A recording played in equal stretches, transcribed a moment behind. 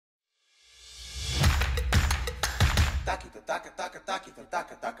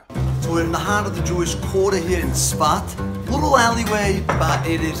So we're in the heart of the Jewish quarter here in Tzfat. Little alleyway, but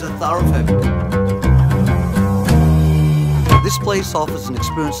it is a thoroughfare. This place offers an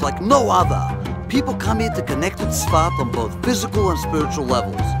experience like no other. People come here to connect with Safad on both physical and spiritual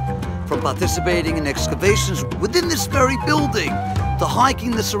levels. From participating in excavations within this very building, to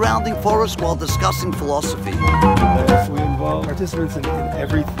hiking the surrounding forest while discussing philosophy. We involve participants in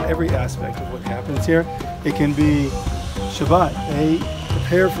every aspect of what happens here. It can be Shabbat. They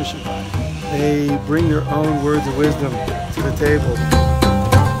prepare for Shabbat. They bring their own words of wisdom to the table.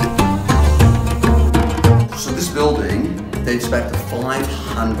 So this building dates back to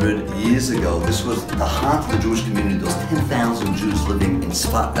 500 years ago. This was the heart of the Jewish community. There was 10,000 Jews living in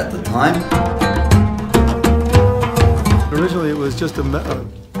Tzfat at the time. Originally it was just a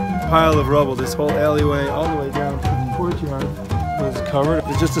pile of rubble. This whole alleyway all the way down to the courtyard was covered.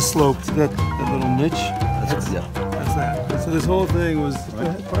 There's just a slope to that little niche. That's that. So this whole thing was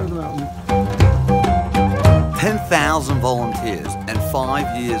part of the mountain. 10,000 volunteers, and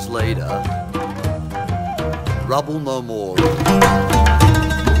 5 years later, rubble no more. It's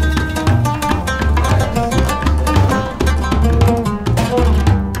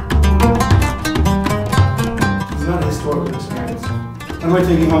not a historical experience. What am I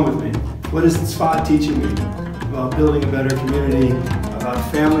taking home with me? What is Safad teaching me about building a better community, about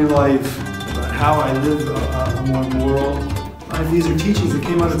family life, about how I live a more moral life? These are teachings that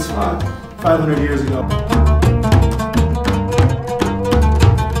came out of Safad 500 years ago.